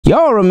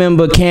Y'all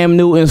remember Cam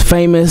Newton's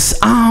famous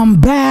 "I'm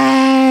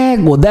back"?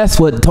 Well, that's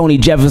what Tony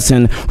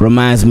Jefferson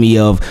reminds me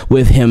of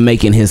with him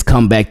making his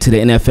comeback to the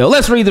NFL.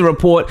 Let's read the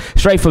report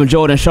straight from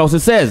Jordan Schultz.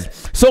 It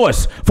says,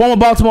 source, former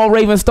Baltimore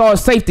Ravens star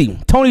safety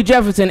Tony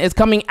Jefferson is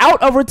coming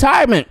out of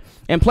retirement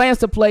and plans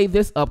to play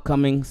this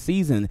upcoming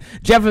season.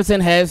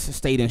 Jefferson has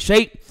stayed in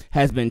shape,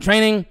 has been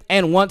training,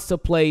 and wants to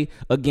play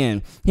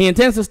again. He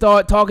intends to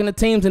start talking to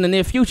teams in the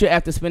near future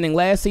after spending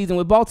last season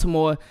with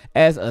Baltimore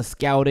as a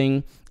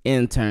scouting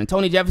intern.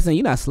 Tony Jefferson,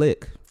 you're not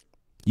slick.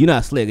 You're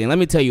not slick. And let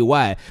me tell you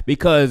why.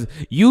 Because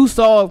you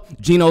saw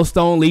Geno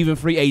Stone leaving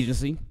free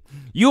agency.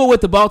 You were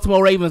with the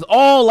Baltimore Ravens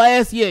all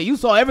last year. You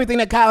saw everything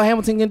that Kyle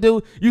Hamilton can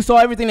do. You saw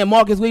everything that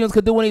Marcus Williams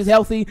could do when he's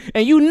healthy.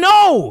 And you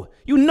know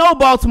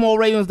Baltimore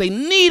Ravens, they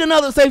need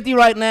another safety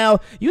right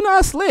now. You're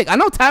not slick. I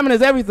know timing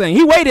is everything.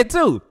 He waited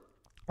too.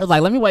 I was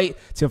like, let me wait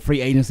till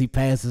free agency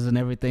passes and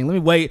everything. Let me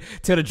wait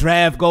till the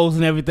draft goes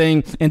and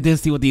everything and then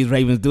see what these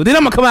Ravens do. Then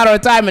I'm going to come out of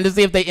retirement to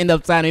see if they end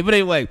up signing me. But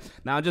anyway,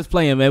 now I'm just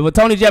playing, man. But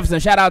Tony Jefferson,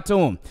 shout out to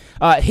him.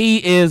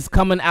 He is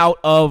coming out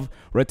of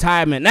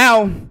retirement.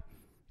 Now,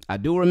 I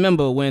do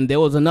remember when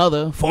there was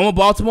another former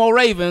Baltimore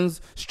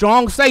Ravens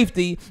strong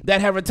safety that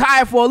had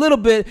retired for a little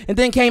bit and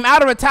then came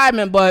out of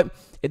retirement, but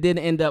it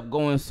didn't end up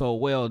going so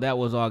well. That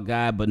was our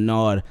guy,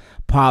 Bernard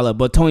Pollard.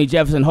 But Tony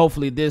Jefferson,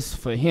 hopefully this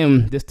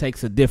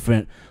takes a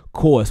different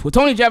course. With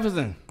Tony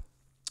Jefferson,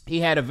 he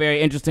had a very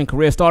interesting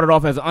career. Started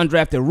off as an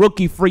undrafted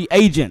rookie free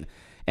agent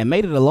and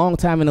made it a long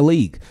time in the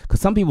league.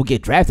 Because some people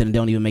get drafted and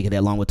don't even make it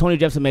that long. But Tony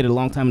Jefferson made it a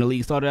long time in the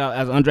league. Started out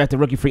as an undrafted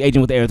rookie free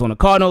agent with the Arizona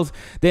Cardinals.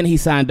 Then he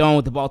signed on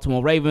with the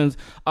Baltimore Ravens.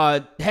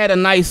 Had a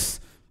nice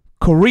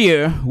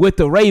career with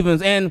the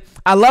Ravens, and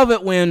I love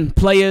it when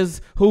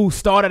players who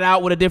started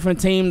out with a different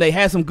team, they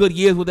had some good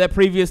years with their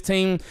previous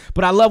team,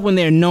 but I love when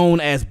they're known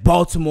as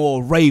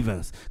Baltimore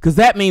Ravens, because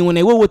that means when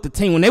they were with the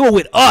team, when they were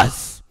with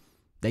us,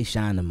 they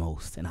shine the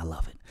most, and I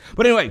love it.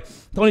 But anyway,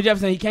 Tony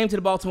Jefferson, he came to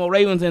the Baltimore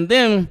Ravens, and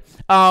then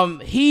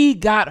he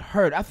got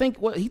hurt. I think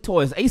he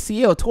tore his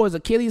ACL, tore his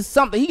Achilles,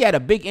 something. He had a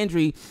big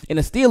injury in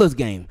the Steelers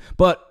game.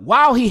 But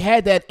while he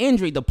had that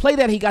injury, the play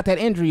that he got that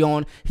injury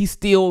on, he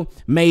still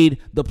made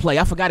the play.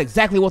 I forgot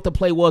exactly what the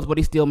play was, but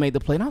he still made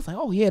the play. And I was like,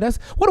 oh, yeah,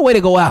 what a way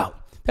to go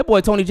out. That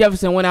boy Tony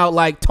Jefferson went out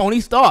like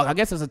Tony Stark. I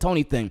guess it's a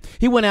Tony thing.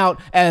 He went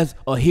out as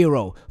a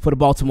hero for the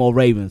Baltimore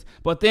Ravens.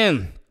 But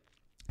then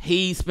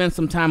he spent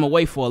some time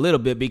away for a little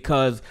bit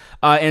because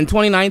in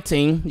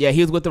 2019, yeah,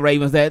 he was with the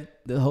Ravens. You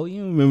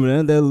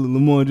remember that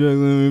Lamar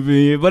Jackson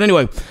MVP. But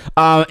anyway,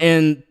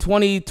 in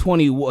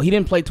 2020, he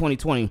didn't play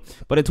 2020,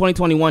 but in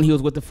 2021, he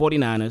was with the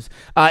 49ers.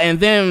 And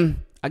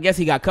then I guess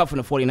he got cut from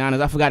the 49ers.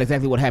 I forgot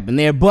exactly what happened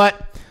there.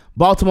 But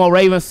Baltimore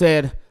Ravens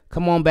said,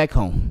 come on back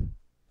home.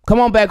 Come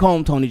on back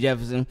home, Tony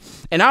Jefferson.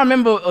 And I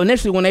remember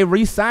initially when they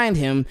re-signed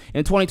him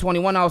in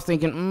 2021, I was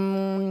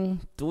thinking,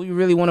 do we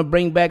really want to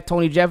bring back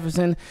Tony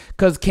Jefferson?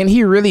 Because can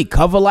he really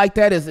cover like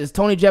that? Is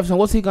Tony Jefferson,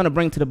 what's he going to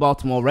bring to the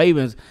Baltimore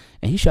Ravens?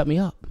 And he shut me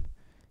up.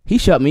 He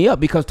shut me up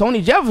because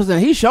Tony Jefferson,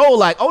 he showed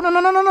like, oh,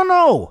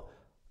 no.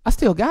 I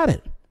still got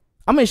it.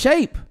 I'm in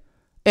shape.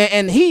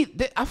 And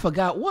I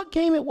forgot what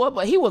game it was,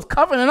 but he was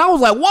covering. And I was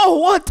like, whoa,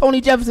 what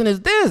Tony Jefferson is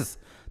this?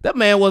 That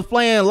man was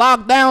playing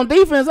lockdown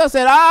defense. I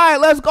said, all right,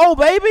 let's go,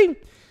 baby.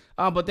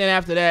 But then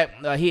after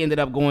that, he ended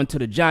up going to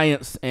the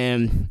Giants,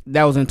 and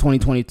that was in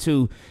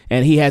 2022,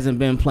 and he hasn't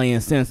been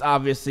playing since.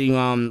 Obviously,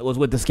 was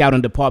with the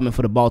scouting department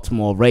for the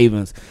Baltimore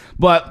Ravens.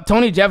 But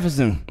Tony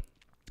Jefferson,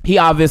 he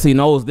obviously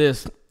knows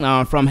this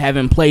from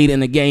having played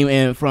in the game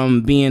and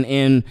from being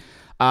in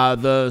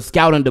the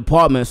scouting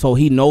department, so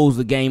he knows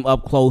the game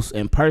up close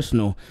and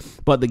personal.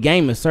 But the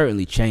game has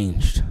certainly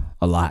changed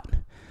a lot.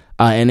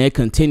 And it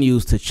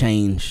continues to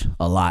change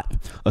a lot,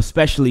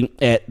 especially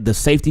at the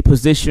safety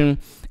position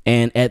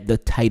and at the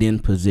tight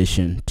end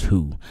position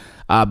too,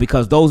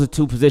 because those are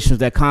two positions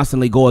that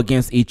constantly go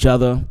against each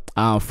other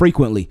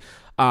frequently.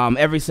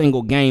 Every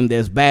single game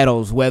there's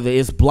battles, whether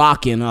it's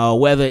blocking,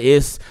 whether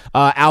it's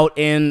out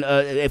in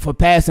for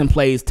passing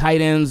plays,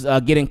 tight ends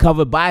getting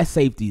covered by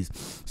safeties.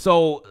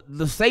 So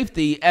the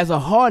safety, as a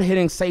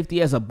hard-hitting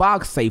safety, as a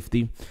box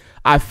safety,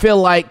 I feel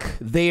like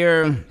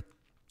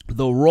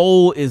the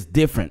role is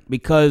different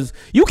because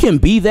you can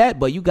be that,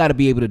 but you got to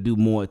be able to do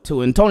more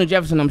too. And Tony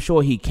Jefferson, I'm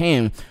sure he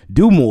can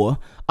do more,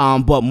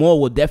 but more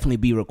will definitely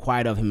be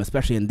required of him,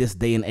 especially in this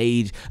day and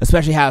age,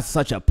 especially how it's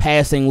such a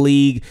passing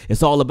league.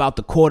 It's all about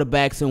the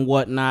quarterbacks and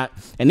whatnot.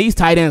 And these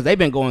tight ends, they've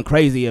been going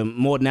crazy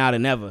more now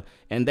than ever.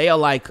 And they are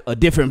like a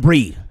different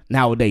breed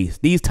nowadays.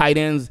 These tight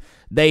ends,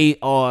 they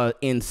are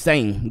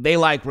insane. They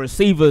like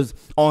receivers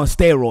on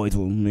steroids.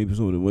 Well, maybe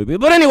so.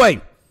 But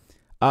anyway,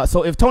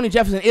 so if Tony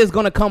Jefferson is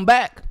going to come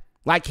back,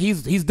 like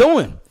he's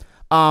doing,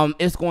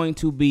 it's going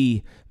to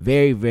be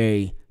very,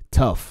 very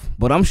tough.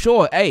 But I'm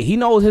sure, hey, he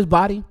knows his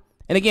body.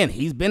 And again,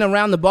 he's been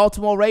around the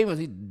Baltimore Ravens.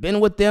 He's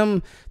been with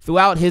them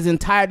throughout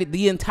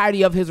the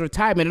entirety of his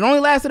retirement. It only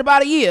lasted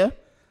about a year.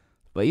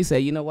 But he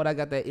said, you know what, I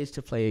got that itch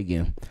to play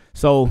again.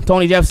 So,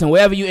 Tony Jefferson,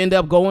 wherever you end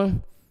up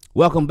going,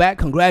 welcome back.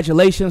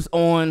 Congratulations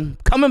on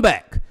coming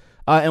back.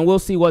 And we'll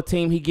see what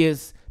team he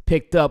gets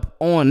picked up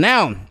on.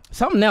 Now,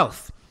 something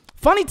else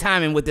Funny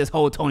timing with this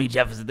whole Tony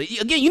Jefferson thing.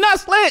 Again, you're not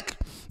slick.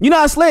 You're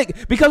not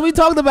slick because we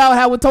talked about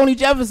how with Tony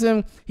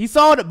Jefferson, he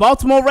saw the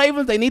Baltimore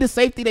Ravens. They needed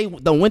safety. They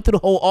went through the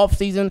whole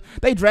offseason.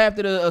 They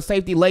drafted a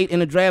safety late in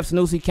the draft.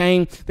 Sanusi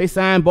came. They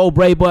signed Bo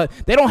Bray, but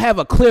they don't have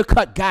a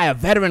clear-cut guy, a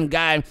veteran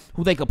guy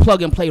who they could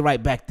plug and play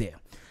right back there.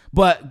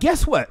 But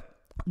guess what?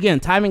 Again,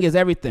 timing is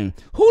everything.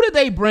 Who did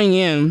they bring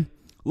in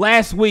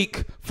last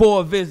week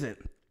for a visit?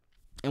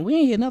 And we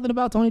ain't hear nothing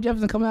about Tony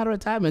Jefferson coming out of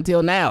retirement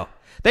until now.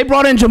 They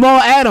brought in Jamal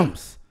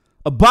Adams,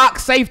 a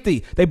box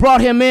safety. They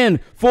brought him in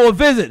for a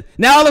visit.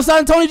 Now all of a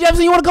sudden, Tony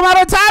Jefferson, you want to come out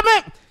of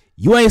retirement?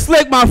 You ain't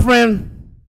slick, my friend.